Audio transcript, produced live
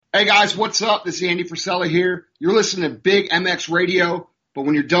Hey guys, what's up? This is Andy Frisella here. You're listening to Big MX Radio, but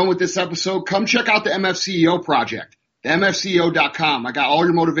when you're done with this episode, come check out the MFCEO project, the MFCEO.com. I got all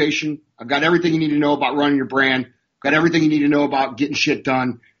your motivation. I've got everything you need to know about running your brand. I've got everything you need to know about getting shit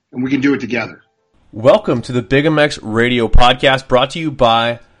done, and we can do it together. Welcome to the Big MX Radio podcast, brought to you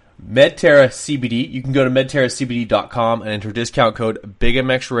by Medterra CBD. You can go to medterracbd.com and enter discount code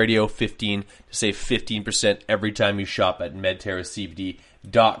BigMXRadio15 to save 15% every time you shop at medterracbd.com.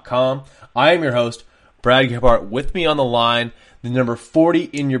 I am your host, Brad Gebhardt. With me on the line, the number 40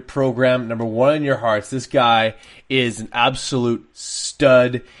 in your program, number 1 in your hearts. This guy is an absolute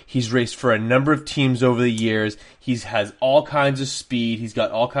stud. He's raced for a number of teams over the years. He has all kinds of speed. He's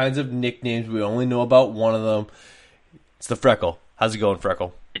got all kinds of nicknames. We only know about one of them. It's the Freckle. How's it going,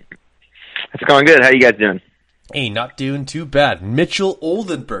 Freckle? It's going good. How you guys doing? Hey, not doing too bad. Mitchell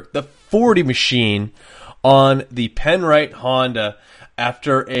Oldenburg, the 40 machine on the Penrite Honda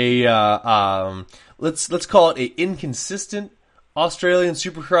after a let's call it a inconsistent Australian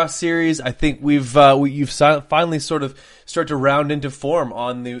Supercross series. I think you've finally sort of start to round into form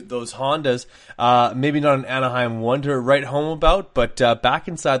on those Hondas. Maybe not an Anaheim one to write home about, but back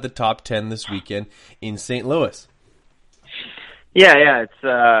inside the top 10 this weekend in St. Louis. Yeah,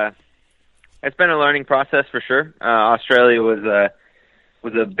 it's been a learning process for sure. Australia was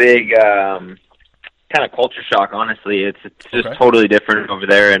a big kind of culture shock. Honestly, it's just totally different over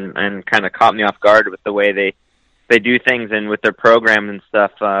there, and kind of caught me off guard with the way they do things and with their program and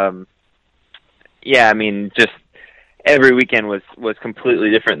stuff. Just every weekend was completely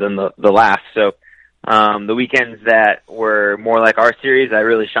different than the last. So the weekends that were more like our series, I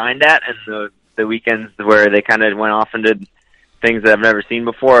really shined at, and the weekends where they kind of went off and did things that I've never seen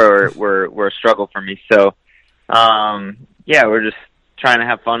before were a struggle for me. So we're just trying to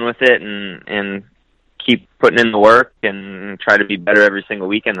have fun with it and keep putting in the work and try to be better every single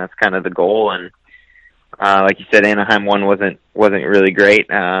weekend. That's kind of the goal. And like you said, Anaheim one wasn't really great.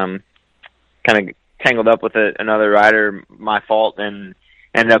 Kind of tangled up with another rider, my fault, and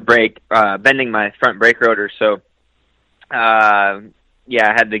ended up bending my front brake rotor. So I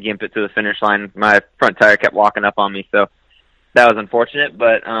had to gimp it to the finish line. My front tire kept walking up on me, so that was unfortunate.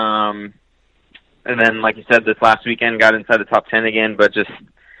 But and then, like you said, this last weekend got inside the top 10 again, but just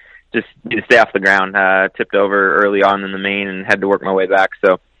need to stay off the ground. Tipped over early on in the main and had to work my way back.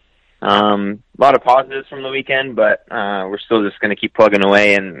 So a lot of positives from the weekend, but we're still just going to keep plugging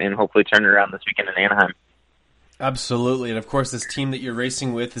away and hopefully turn it around this weekend in Anaheim. Absolutely, and of course this team that you're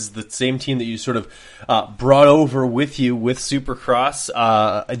racing with is the same team that you sort of brought over with you with Supercross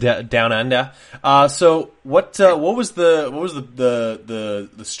down under. So what was the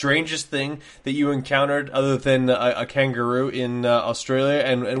strangest thing that you encountered other than a kangaroo in Australia,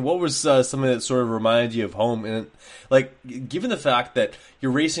 and what was something that sort of reminded you of home? And like, given the fact that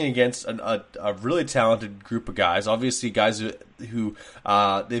you're racing against a really talented group of guys, obviously guys who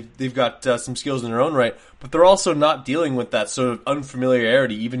they've got some skills in their own right, but they're also not dealing with that sort of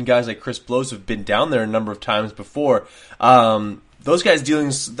unfamiliarity. Even guys like Chris Blows have been down there a number of times before. Those guys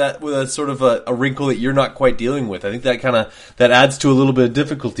dealing that with a sort of a wrinkle that you're not quite dealing with. I think that adds to a little bit of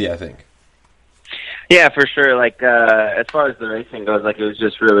difficulty, I think. Yeah, for sure. Like as far as the racing goes, like it was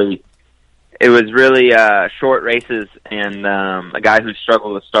really short races, and a guy who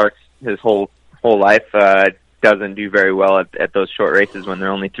struggled with starts his whole life doesn't do very well at those short races when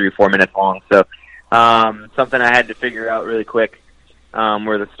they're only 3 or 4 minutes long. So something I had to figure out really quick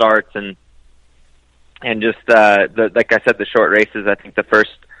were the starts and just like I said, the short races. I think the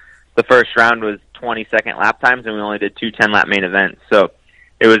first round was 20-second lap times, and we only did 2 10-lap main events. So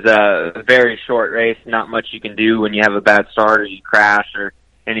it was a very short race. Not much you can do when you have a bad start or you crash or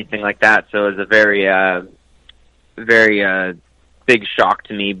anything like that. So it was a very big shock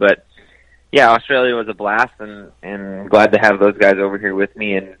to me. But yeah, Australia was a blast, and glad to have those guys over here with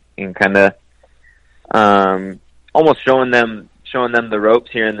me and kind of almost showing them the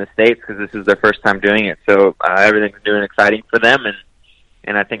ropes here in the States, because this is their first time doing it. So everything's doing exciting for them,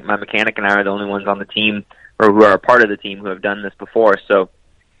 and I think my mechanic and I are the only ones on the team, or who are a part of the team, who have done this before. So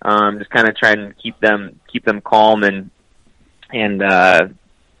just kind of trying to keep them calm and in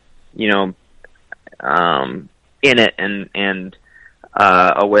it and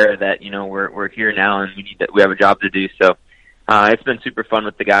aware that we're here now and we have a job to do. So it's been super fun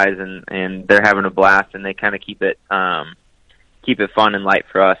with the guys, and they're having a blast, and they kind of keep it fun and light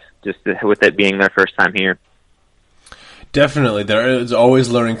for us, just with it being their first time here. Definitely. There is always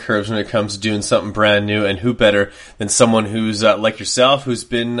learning curves when it comes to doing something brand new, and who better than someone who's like yourself, who's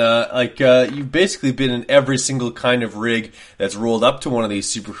been you've basically been in every single kind of rig that's rolled up to one of these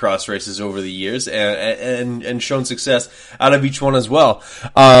Supercross races over the years, and shown success out of each one as well.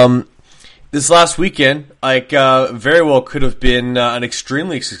 This last weekend, very well could have been an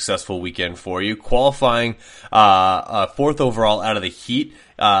extremely successful weekend for you, qualifying fourth overall out of the heat,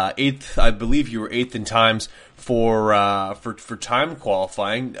 eighth. I believe you were eighth in times for time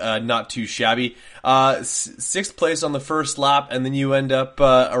qualifying, not too shabby. Sixth place on the first lap, and then you end up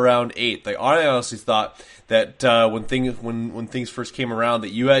around eighth. I honestly thought that when things first came around,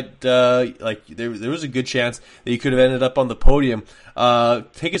 that you had there was a good chance that you could have ended up on the podium.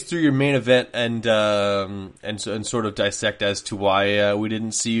 Take us through your main event and sort of dissect as to why we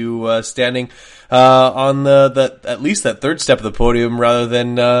didn't see you standing on at least that third step of the podium rather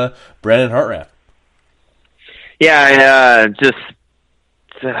than Brandon Hartranft. Yeah,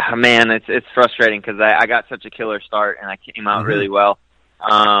 man, it's frustrating because I got such a killer start and I came out really well.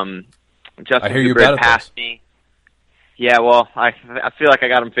 Justin Cooper passed me. Yeah, well, I feel like I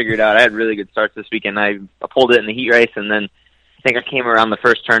got him figured out. I had really good starts this weekend. I pulled it in the heat race, and then I think I came around the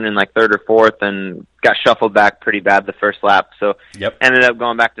first turn in like third or fourth and got shuffled back pretty bad the first lap. So ended up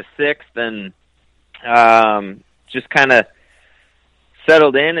going back to sixth and just kind of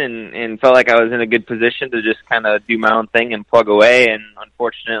settled in and felt like I was in a good position to just kind of do my own thing and plug away. And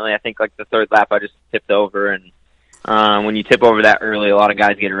unfortunately, I think like the third lap I just tipped over, and when you tip over that early, a lot of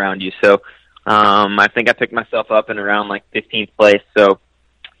guys get around you. So I think I picked myself up in around like 15th place. So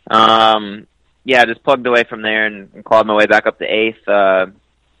just plugged away from there and clawed my way back up to eighth.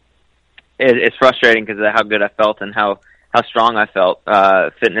 It's frustrating because of how good I felt and how strong I felt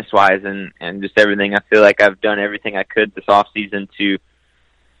fitness-wise and just everything. I feel like I've done everything I could this off-season to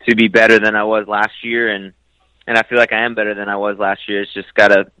be better than I was last year, and I feel like I am better than I was last year. It's just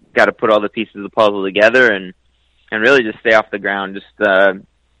gotta put all the pieces of the puzzle together and really just stay off the ground.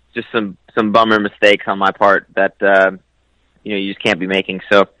 Just some bummer mistakes on my part that you just can't be making.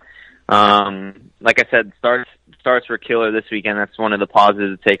 So like I said, starts were killer this weekend. That's one of the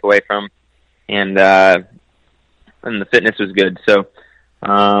positives to take away from, and the fitness was good. So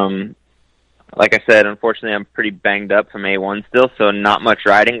like I said, unfortunately, I'm pretty banged up from A1 still, so not much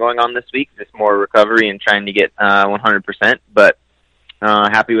riding going on this week. Just more recovery and trying to get 100%. But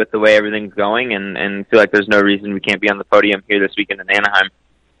happy with the way everything's going, and feel like there's no reason we can't be on the podium here this weekend in Anaheim.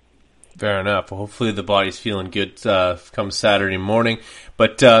 Fair enough. Well, hopefully the body's feeling good come Saturday morning.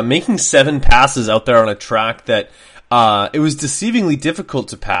 But making 7 passes out there on a track that it was deceivingly difficult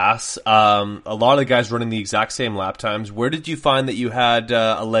to pass. A lot of the guys running the exact same lap times. Where did you find that you had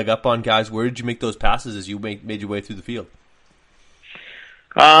a leg up on guys? Where did you make those passes as you made your way through the field?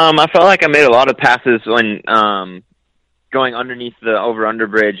 I felt like I made a lot of passes when going underneath the over-under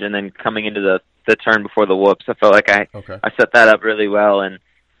bridge and then coming into the turn before the whoops. I felt like I set that up really well, and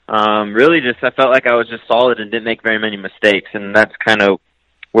really just I felt like I was just solid and didn't make very many mistakes, and that's kind of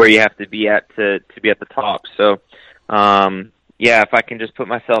where you have to be at to be at the top. So if I can just put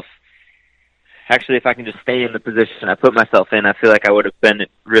myself, if I can just stay in the position I put myself in, I feel like I would have been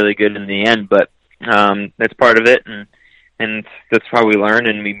really good in the end, but that's part of it, and that's how we learn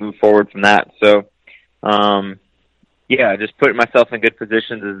and we move forward from that. So just putting myself in good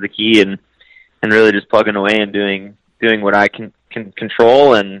positions is the key, and really just plugging away and doing what I can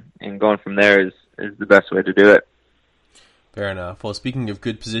control and going from there is the best way to do it. Fair enough. Well, speaking of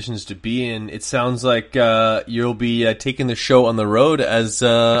good positions to be in, it sounds like you'll be taking the show on the road, as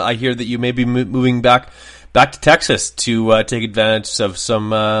I hear that you may be moving back to Texas to take advantage of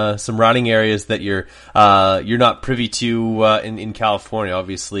some riding areas that you're not privy to in California.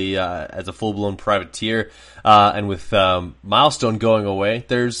 Obviously, as a full blown privateer, and with Milestone going away,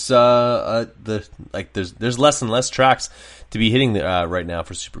 there's there's less and less tracks to be hitting right now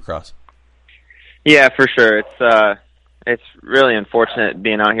for Supercross. Yeah, for sure. It's really unfortunate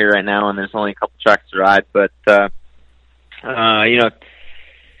being out here right now, and there's only a couple tracks to ride. But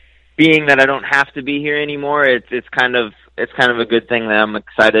being that I don't have to be here anymore, it's kind of a good thing that I'm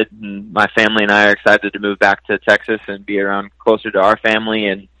excited, and my family and I are excited to move back to Texas and be around closer to our family,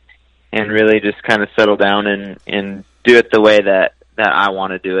 and really just kind of settle down and do it the way that I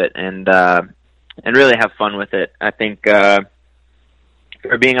want to do it, and really have fun with it. I think for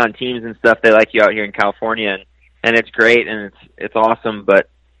being on teams and stuff, they like you out here in California, and it's great and it's awesome, but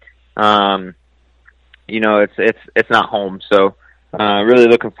it's not home. So really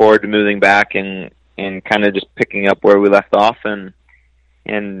looking forward to moving back and kind of just picking up where we left off, and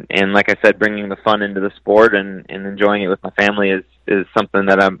like I said, bringing the fun into the sport and enjoying it with my family is something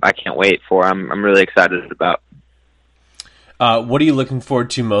that I can't wait for. I'm really excited about. What are you looking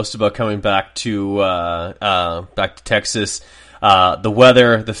forward to most about coming back to Texas? The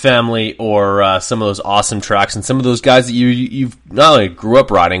weather, the family, or some of those awesome tracks and some of those guys that you've not only grew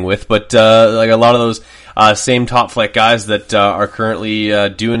up riding with, but like a lot of those same Top Flight guys that are currently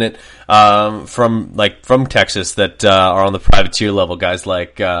doing it from Texas that are on the privateer level. Guys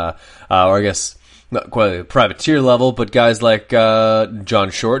like, or I guess not quite a privateer level, but guys like John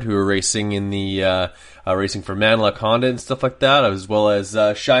Short, who are racing in the racing for Manluck Honda and stuff like that, as well as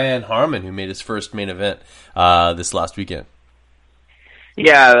Cheyenne Harmon, who made his first main event this last weekend.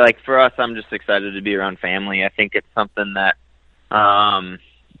 Yeah, like for us, I'm just excited to be around family. I think it's something that a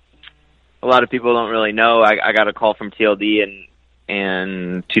lot of people don't really know. I got a call from TLD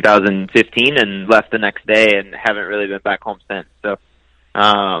in 2015 and left the next day and haven't really been back home since. So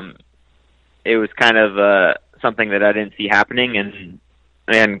it was kind of something that I didn't see happening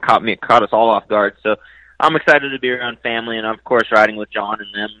and caught us all off guard. So I'm excited to be around family and, of course, riding with John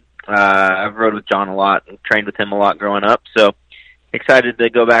and them. I've rode with John a lot and trained with him a lot growing up. So excited to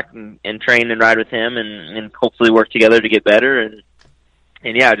go back and train and ride with him and hopefully work together to get better and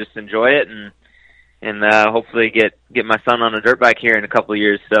yeah, just enjoy it and hopefully get my son on a dirt bike here in a couple of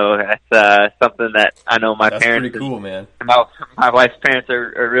years. So that's something that I know that's parents, pretty cool, man. My wife's parents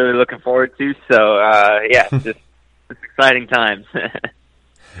are really looking forward to. So yeah, it's exciting times.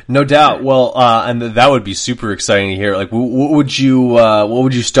 No doubt. Well, and that would be super exciting to hear. Like, what would you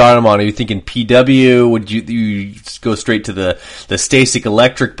start them on? Are you thinking PW? Would you go straight to the Stasic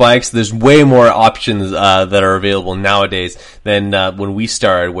electric bikes? There's way more options that are available nowadays than when we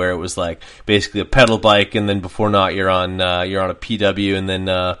started, where it was like basically a pedal bike, and then before not, you're on a PW, and then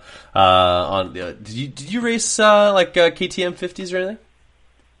did you race like KTM 50s or anything?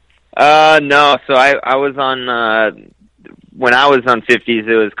 No. So I was on. When I was on 50s,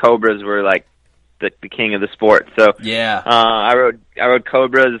 it was Cobras were like the king of the sport. So yeah, I rode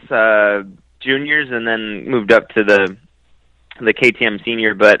Cobras juniors and then moved up to the KTM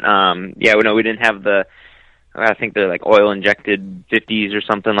senior. But yeah, we didn't have I think they're like oil injected 50s or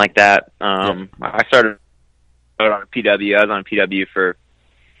something like that. I started on a PW. I was on a PW for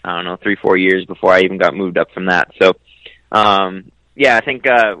 3-4 years before I even got moved up from that. So yeah, I think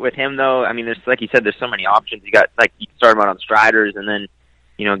with him though, I mean, there's like you said, there's so many options. You got like you can start him out on Striders, and then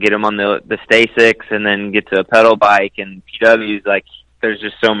get him on the Stasics, and then get to a pedal bike and PWs. Like there's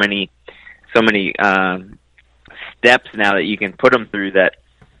just so many steps now that you can put him through. That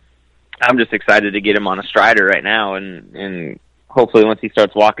I'm just excited to get him on a Strider right now, and hopefully once he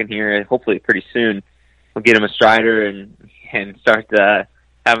starts walking here, hopefully pretty soon, we'll get him a Strider and start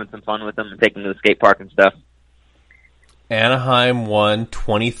having some fun with him and take him to the skate park and stuff. Anaheim 1,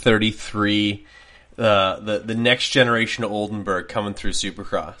 2033, the next generation of Oldenburg coming through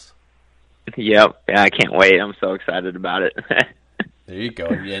Supercross. Yep, yeah, I can't wait. I'm so excited about it. There you go,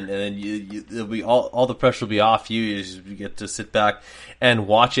 and then it'll be all the pressure will be off you. You get to sit back and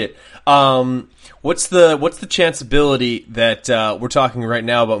watch it. What's the chanceability that we're talking right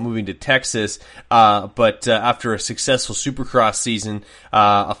now about moving to Texas? But after a successful Supercross season,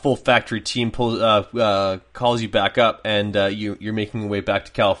 a full factory team calls you back up, and you're making your way back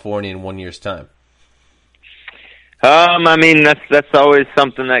to California in 1 year's time. I mean that's always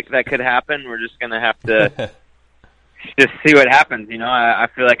something that could happen. We're just gonna have to. Just see what happens. I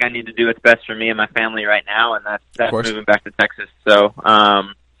feel like I need to do what's best for me and my family right now, and that's moving back to Texas. So,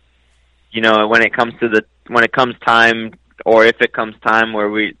 when it comes time, or if it comes time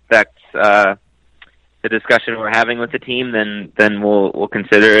where that's the discussion we're having with the team, then we'll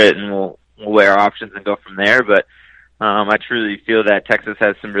consider it and we'll weigh our options and go from there. But I truly feel that Texas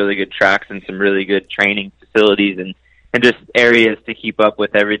has some really good tracks and some really good training facilities and just areas to keep up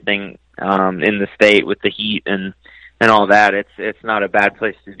with everything in the state with the heat and all that. It's not a bad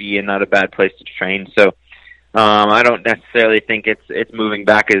place to be and not a bad place to train. So I don't necessarily think it's moving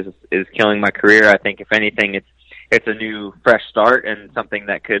back is killing my career. I think if anything, it's a new fresh start and something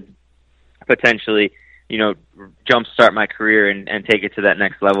that could potentially jumpstart my career and take it to that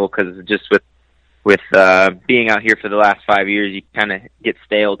next level. Because just with being out here for the last 5 years, you kind of get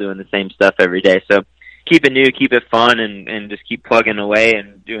stale doing the same stuff every day. So keep it new, keep it fun, and just keep plugging away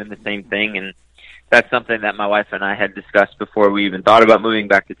and doing the same thing. And that's something that my wife and I had discussed before we even thought about moving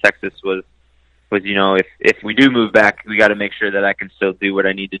back to Texas was if we do move back, we got to make sure that I can still do what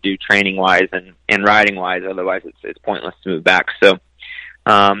I need to do training wise and riding wise. Otherwise it's pointless to move back. So,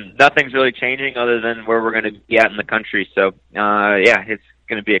 nothing's really changing other than where we're going to be at in the country. So, yeah, it's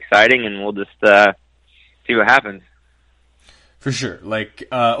going to be exciting, and we'll just, see what happens. For sure. Like,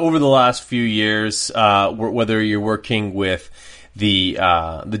 over the last few years, whether you're working with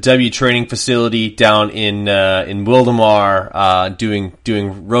W training facility down in Wildomar,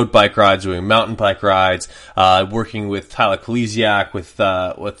 doing road bike rides, doing mountain bike rides, working with Tyler Kolesiak with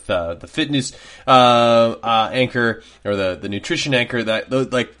the fitness anchor or the nutrition anchor.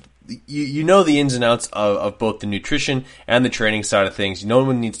 That like you know the ins and outs of both the nutrition and the training side of things. No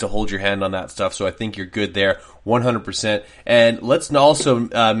one needs to hold your hand on that stuff, so I think you're good there, 100%. And let's also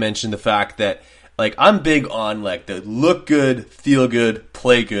mention the fact that, like, I'm big on, like, the look good, feel good,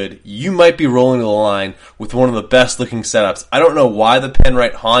 play good. You might be rolling the line with one of the best looking setups. I don't know why the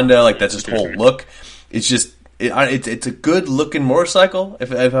Penrite Honda, like, that's just whole look. It's just, it's a good looking motorcycle,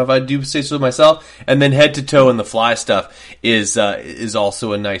 if I do say so myself. And then head to toe and the fly stuff is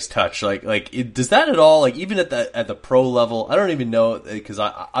also a nice touch. Does that at all, like, even at the pro level? I don't even know, because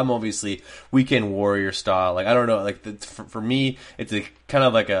I'm obviously weekend warrior style. Like, I don't know, like, for me, it's a kind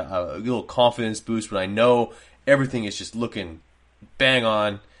of like a little confidence boost when I know everything is just looking bang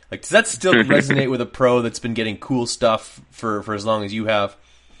on. Like, does that still resonate with a pro that's been getting cool stuff for as long as you have?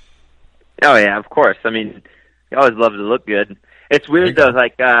 Oh yeah, of course. I mean, you always love to look good. It's weird though,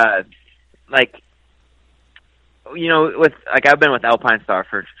 like you know, with like I've been with Alpine Star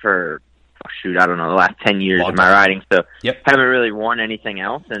for I don't know, the last 10 years of my riding, so haven't really worn anything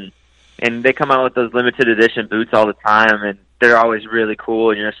else, and they come out with those limited edition boots all the time, and they're always really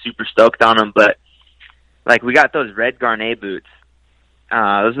cool, and you're super stoked on them. But like we got those red Garnet boots.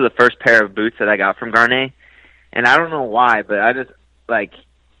 Those are the first pair of boots that I got from Garnet, and I don't know why, but I just like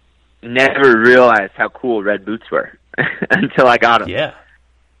never realized how cool red boots were until I got them. Yeah.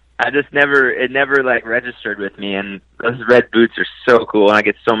 It never like registered with me, and those red boots are so cool, and I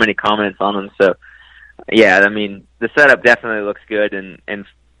get so many comments on them. So yeah, I mean, the setup definitely looks good, and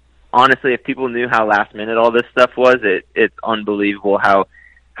honestly, if people knew how last minute all this stuff was, it's unbelievable how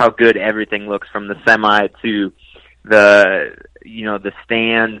good everything looks, from the semi to the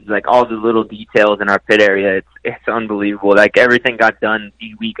stands, like all the little details in our pit area. It's unbelievable. Like everything got done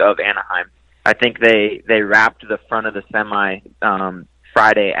the week of Anaheim. I think they wrapped the front of the semi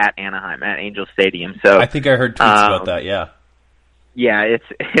Friday at Anaheim at Angel Stadium. So I think I heard tweets about that. Yeah, it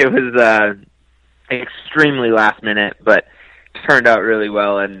was extremely last minute, but turned out really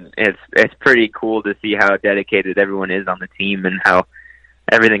well, and it's pretty cool to see how dedicated everyone is on the team and how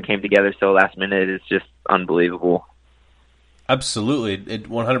everything came together so last minute. It's just unbelievable. Absolutely, it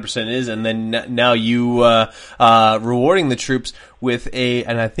 100% is. And then now you rewarding the troops with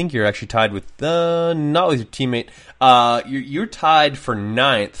and I think you're actually tied with not with your teammate. You're tied for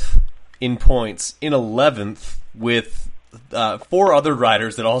 9th in points, in 11th with 4 other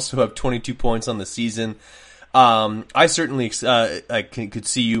riders that also have 22 points on the season. I certainly could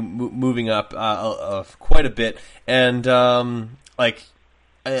see you moving up quite a bit, and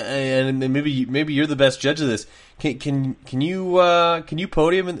and maybe you're the best judge of this. Can you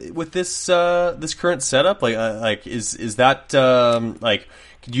podium with this current setup? Is that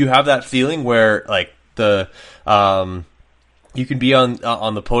do you have that feeling where like the you can be on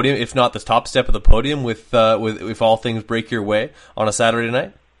the podium, if not the top step of the podium, with if all things break your way on a Saturday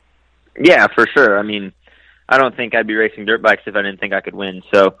night? Yeah, for sure. I mean, I don't think I'd be racing dirt bikes if I didn't think I could win.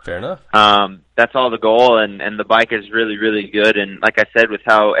 So fair enough. That's all the goal, and the bike is really, really good. And like I said, with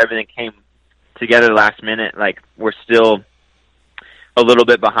how everything came together last minute, like we're still a little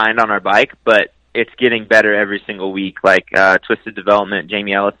bit behind on our bike, but it's getting better every single week. Like Twisted Development,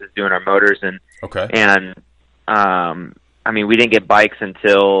 Jamie Ellis is doing our motors, and I mean, we didn't get bikes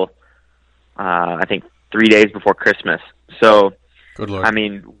until I think 3 days before Christmas. So good Lord. I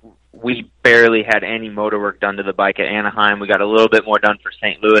mean, we barely had any motor work done to the bike at Anaheim. We got a little bit more done for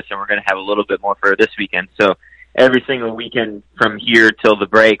St. Louis, and we're going to have a little bit more for this weekend. So every single weekend from here till the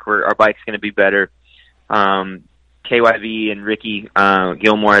break, our bike's going to be better. KYV and Ricky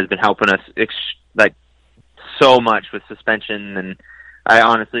Gilmore has been helping us so much with suspension, and I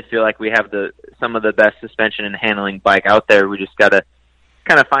honestly feel like we have some of the best suspension and handling bike out there. We just got to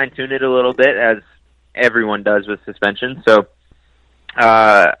kind of fine tune it a little bit, as everyone does with suspension. So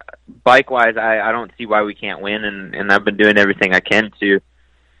bike wise, I don't see why we can't win, and I've been doing everything I can to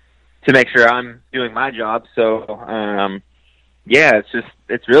make sure I'm doing my job. So yeah,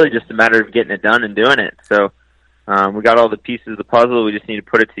 it's really just a matter of getting it done and doing it. So we got all the pieces of the puzzle. We just need to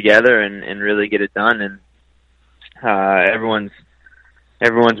put it together and really get it done. And everyone's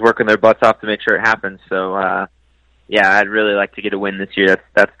working their butts off to make sure it happens. So yeah, I'd really like to get a win this year.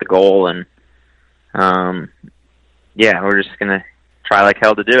 That's the goal. And yeah, we're just gonna try like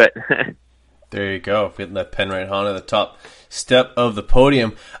hell to do it. There you go, getting that Penrite Honda, the top step of the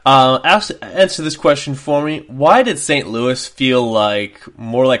podium. Answer this question for me. Why did St. Louis feel like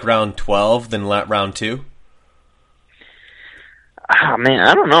more like round 12 than round 2? Oh man,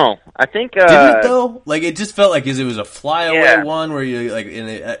 I don't know. I think did it though? Like it just felt like it was a flyaway one where you like, and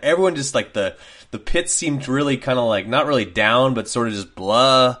everyone just like the pits seemed really kind of like not really down, but sort of just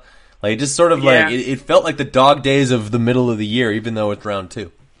blah. Like it just sort of like it felt like the dog days of the middle of the year, even though it's round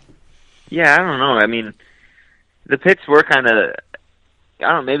 2. Yeah, I don't know. I mean, the pits were kind of,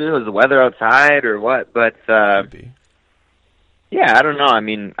 I don't know, maybe it was the weather outside or what, but yeah, I don't know. I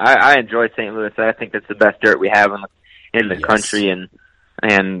mean, I enjoy St. Louis. I think that's the best dirt we have in the country, and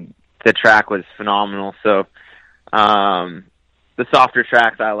the track was phenomenal. So, the softer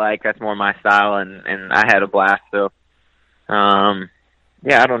tracks I like. That's more my style, and I had a blast. So,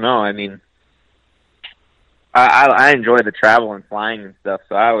 yeah, I don't know. I mean, I enjoy the travel and flying and stuff,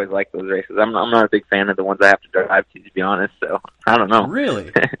 so I always like those races. I'm not a big fan of the ones I have to drive to be honest. So I don't know. Really,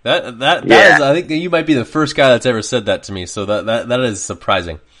 that Yeah. is. I think you might be the first guy that's ever said that to me. So that is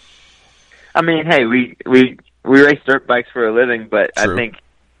surprising. I mean, hey, we race dirt bikes for a living, but True. I think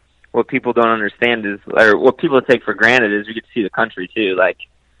what people don't understand is, or what people take for granted is, we get to see the country too. Like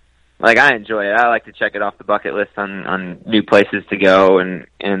I enjoy it. I like to check it off the bucket list on new places to go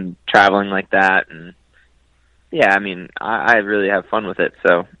and traveling like that. And yeah, I mean, I really have fun with it.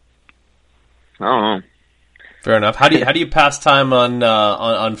 So I don't know. Fair enough. How do you pass time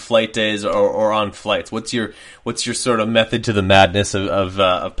on flight days or on flights? What's your sort of method to the madness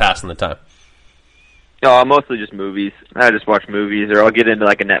of passing the time? No, mostly just movies. I just watch movies, or I'll get into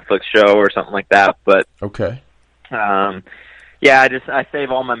like a Netflix show or something like that. But okay. Yeah, I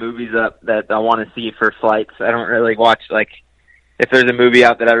save all my movies up that I want to see for flights. I don't really watch, like, if there's a movie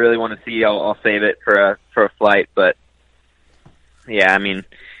out that I really want to see, I'll save it for a flight. But yeah, I mean,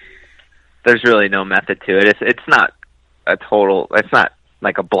 there's really no method to it. It's not it's not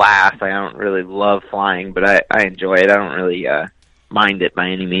like a blast. I don't really love flying, but I enjoy it. I don't really mind it by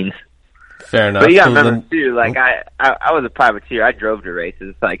any means. Fair enough. But you gotta remember too, like I was a privateer. I drove to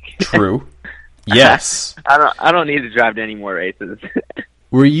races. Like true. Yes. I don't need to drive to any more races.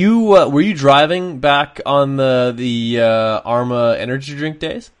 Were you driving back on the Arma energy drink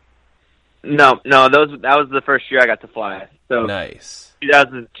days? No, that was the first year I got to fly. So nice.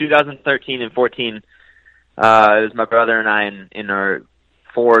 2013 and 14, it was my brother and I in our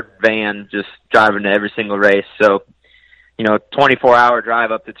Ford van just driving to every single race. So, 24-hour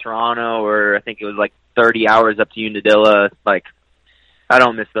drive up to Toronto, or I think it was like 30 hours up to Unadilla. Like, I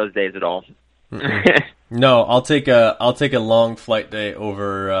don't miss those days at all. No, I'll take a long flight day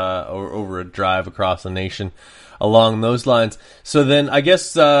over a drive across the nation along those lines. So then I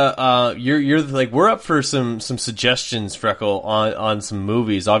guess you're like, we're up for some suggestions, Freckle, on some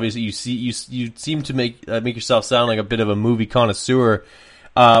movies. Obviously you seem to make yourself sound like a bit of a movie connoisseur.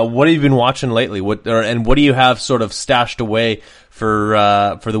 What have you been watching lately? What do you have sort of stashed away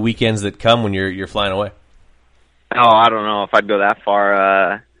for the weekends that come when you're flying away? Oh, I don't know if I'd go that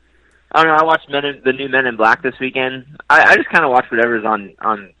far. I don't know. I watched the new Men in Black this weekend. I just kind of watch whatever's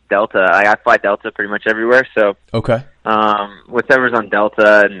on Delta. I fly Delta pretty much everywhere. So okay. Whatever's on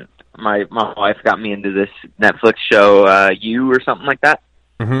Delta, and my wife got me into this Netflix show, You or something like that.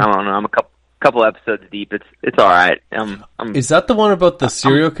 Mm-hmm. I don't know. I'm a couple episodes deep. It's all right. Is that the one about the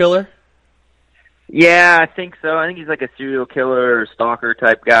serial killer? Yeah, I think so. I think he's like a serial killer or stalker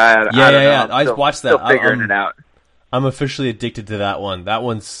type guy. Yeah. I watched that. Still figuring it out. I'm officially addicted to that one. That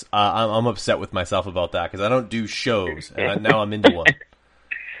one's I'm upset with myself about that because I don't do shows, and now I'm into one.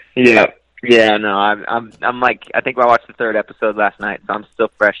 Yeah. No, I'm like, I think I watched the 3rd episode last night, so I'm still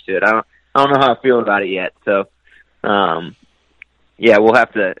fresh to it. I don't know how I feel about it yet. So, yeah, we'll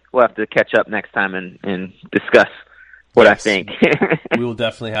have to catch up next time and discuss what I think. We will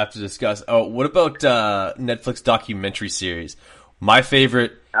definitely have to discuss. Oh, what about Netflix documentary series? My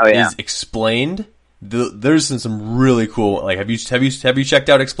favorite is Explained. There's some really cool. Like, have you checked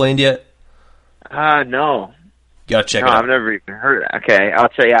out Explained yet? No. You gotta check it out. I've never even heard of it. Okay, I'll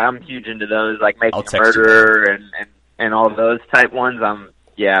tell you. I'm huge into those, like Making a Murderer and all those type ones.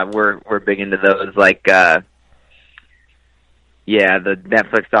 We're big into those. Like, the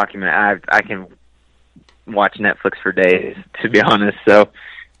Netflix document. I can watch Netflix for days, to be honest. So,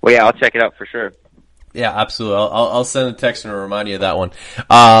 well, yeah, I'll check it out for sure. Yeah, absolutely. I'll send a text and remind you of that one.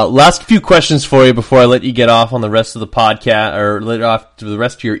 Last few questions for you before I let you get off on the rest of the podcast, or let off to the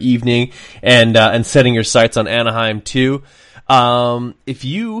rest of your evening, and setting your sights on Anaheim too. If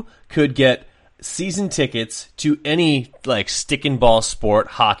you could get season tickets to any like stick and ball sport,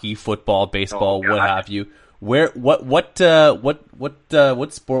 hockey, football, baseball, what have you, what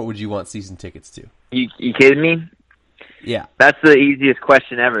sport would you want season tickets to? You kidding me? Yeah, that's the easiest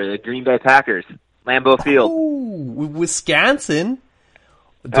question ever. The Green Bay Packers. Lambeau Field. Oh, Wisconsin.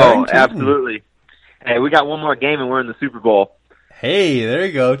 Oh, absolutely. Hey, we got one more game and we're in the Super Bowl. Hey, there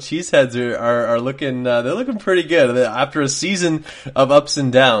you go. Cheeseheads are looking, they're looking pretty good. After a season of ups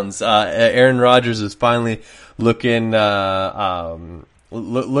and downs, Aaron Rodgers is finally looking,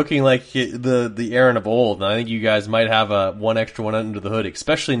 looking like the Aaron of old. And I think you guys might have one extra one under the hood,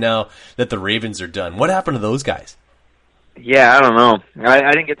 especially now that the Ravens are done. What happened to those guys? Yeah, I don't know.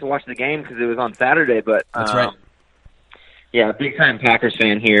 I didn't get to watch the game because it was on Saturday, but that's right. Yeah, big time Packers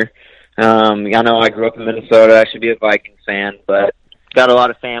fan here. I know I grew up in Minnesota. I should be a Vikings fan, but got a lot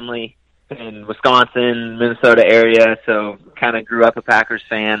of family in Wisconsin, Minnesota area, so kind of grew up a Packers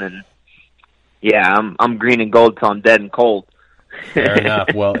fan. And yeah, I'm green and gold till I'm dead and cold. Fair enough.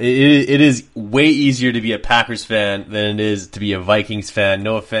 Well, it is way easier to be a Packers fan than it is to be a Vikings fan.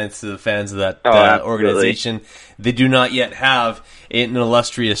 No offense to the fans of that organization. They do not yet have an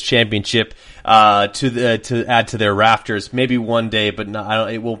illustrious championship to add to their rafters. Maybe one day, but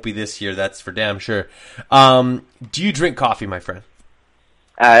it won't be this year. That's for damn sure. Do you drink coffee, my friend?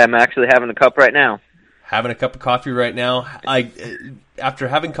 I'm actually having a cup right now. Having a cup of coffee right now. After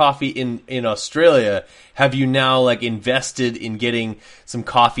having coffee in Australia, have you now invested in getting some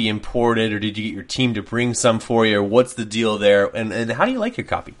coffee imported, or did you get your team to bring some for you, or what's the deal there? And how do you like your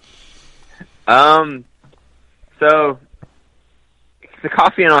coffee? So the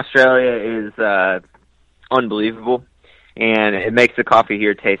coffee in Australia is unbelievable, and it makes the coffee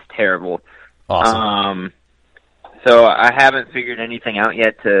here taste terrible. Awesome. So I haven't figured anything out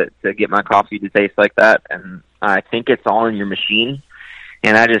yet to get my coffee to taste like that, and I think it's all in your machine.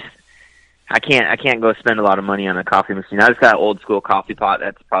 And I can't go spend a lot of money on a coffee machine. I just got an old school coffee pot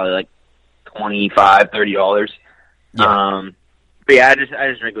that's probably like $25-$30. Yeah. But yeah, I just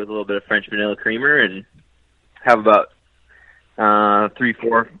drink with a little bit of French vanilla creamer and have about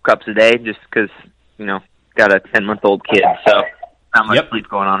 3-4 cups a day, just because got a 10-month-old kid, so not much sleep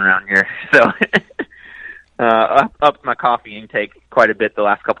going on around here. So upped my coffee intake quite a bit the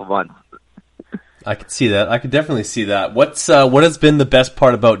last couple of months. I could see that. I could definitely see that. What has been the best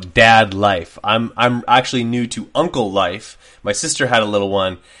part about dad life? I'm actually new to uncle life. My sister had a little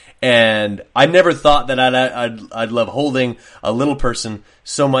one, and I never thought that I'd love holding a little person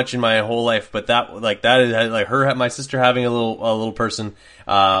so much in my whole life. But my sister having a little person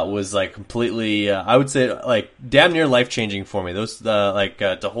was completely. I would say damn near life changing for me. Those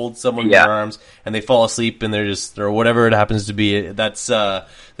to hold someone in your arms and they fall asleep and they're just, or whatever it happens to be. That's there's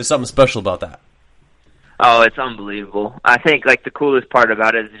something special about that. Oh, it's unbelievable. I think the coolest part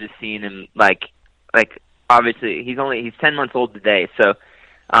about it is just seeing him obviously he's 10 months old today, so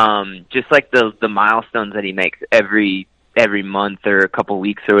just the milestones that he makes every month or a couple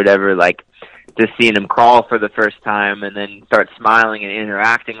weeks or whatever, just seeing him crawl for the first time and then start smiling and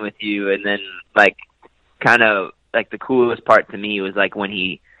interacting with you, and then kind of the coolest part to me was when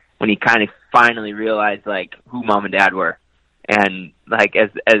he kind of finally realized who mom and dad were, and as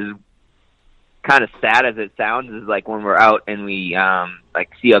kind of sad as it sounds, is when we're out and we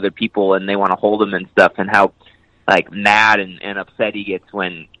see other people and they want to hold him and stuff, and how mad and upset he gets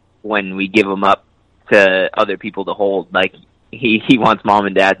when we give him up to other people to hold. He wants mom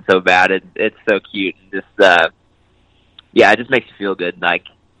and dad so bad. It's so cute, and just it just makes you feel good,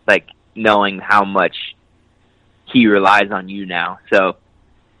 knowing how much he relies on you now. So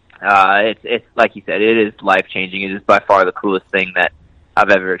it's like you said, it is life changing. It is by far the coolest thing that I've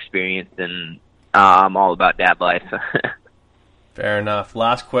ever experienced, and I'm all about dad life. Fair enough.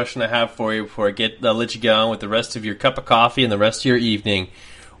 Last question I have for you before I let you get on with the rest of your cup of coffee and the rest of your evening.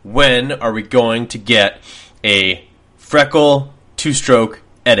 When are we going to get a Freckle 2-stroke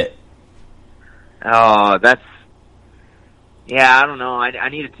edit? Oh, I don't know. I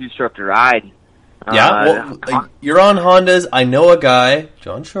need a 2-stroke to ride. Yeah, you're on Hondas. I know a guy,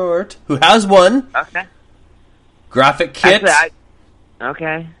 John Short, who has one. Okay. Graphic kit.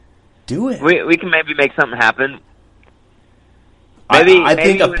 Okay. Do it. We can maybe make something happen. I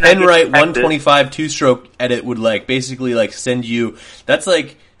think a Penrite 125 2-stroke edit would basically send you. That's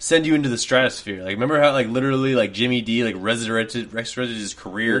send you into the stratosphere. Remember how literally Jimmy D resurrected his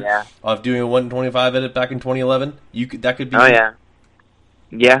career of doing a 125 edit back in 2011. That could be. Oh yeah.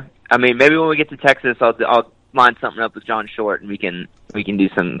 Yeah. I mean, maybe when we get to Texas, I'll line something up with John Short and we can do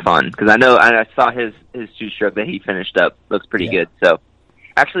something fun, because I saw his 2-stroke that he finished up. Looks pretty good. So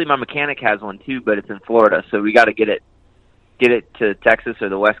actually, my mechanic has one too, but it's in Florida, so we got to get it to Texas or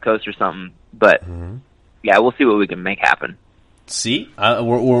the West Coast or something. But yeah, we'll see what we can make happen. See,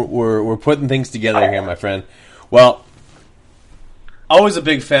 we're putting things together here, my friend. Well, always a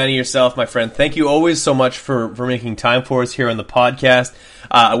big fan of yourself, my friend. Thank you always so much for making time for us here on the podcast.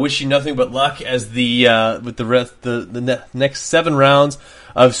 I wish you nothing but luck as the next 7 rounds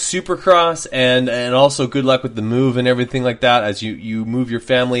of Supercross, and also good luck with the move and everything like that as you move your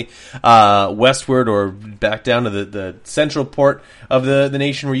family westward or back down to the central port of the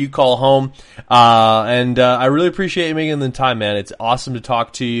nation where you call home. And I really appreciate you making the time, man. It's awesome to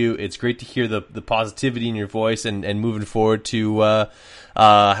talk to you. It's great to hear the positivity in your voice and moving forward to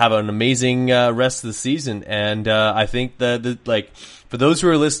have an amazing rest of the season. And I think that like for those who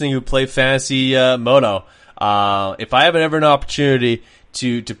are listening who play fantasy moto, if I have ever an opportunity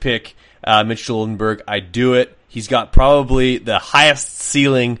to pick Mitchell Oldenburg, I do it. He's got probably the highest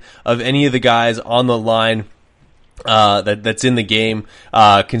ceiling of any of the guys on the line that's in the game.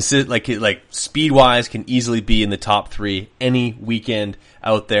 Like speed wise, can easily be in the top 3 any weekend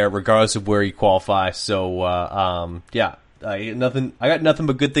out there, regardless of where you qualify. So yeah, I got nothing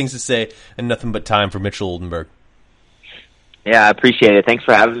but good things to say, and nothing but time for Mitchell Oldenburg. Yeah, I appreciate it. Thanks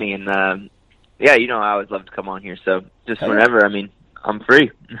for having me. And yeah, I always love to come on here. So just whenever, I mean, I'm free.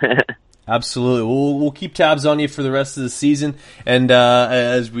 Absolutely. We'll keep tabs on you for the rest of the season. And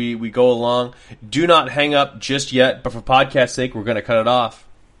as we go along, do not hang up just yet. But for podcast sake, we're going to cut it off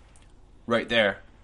right there.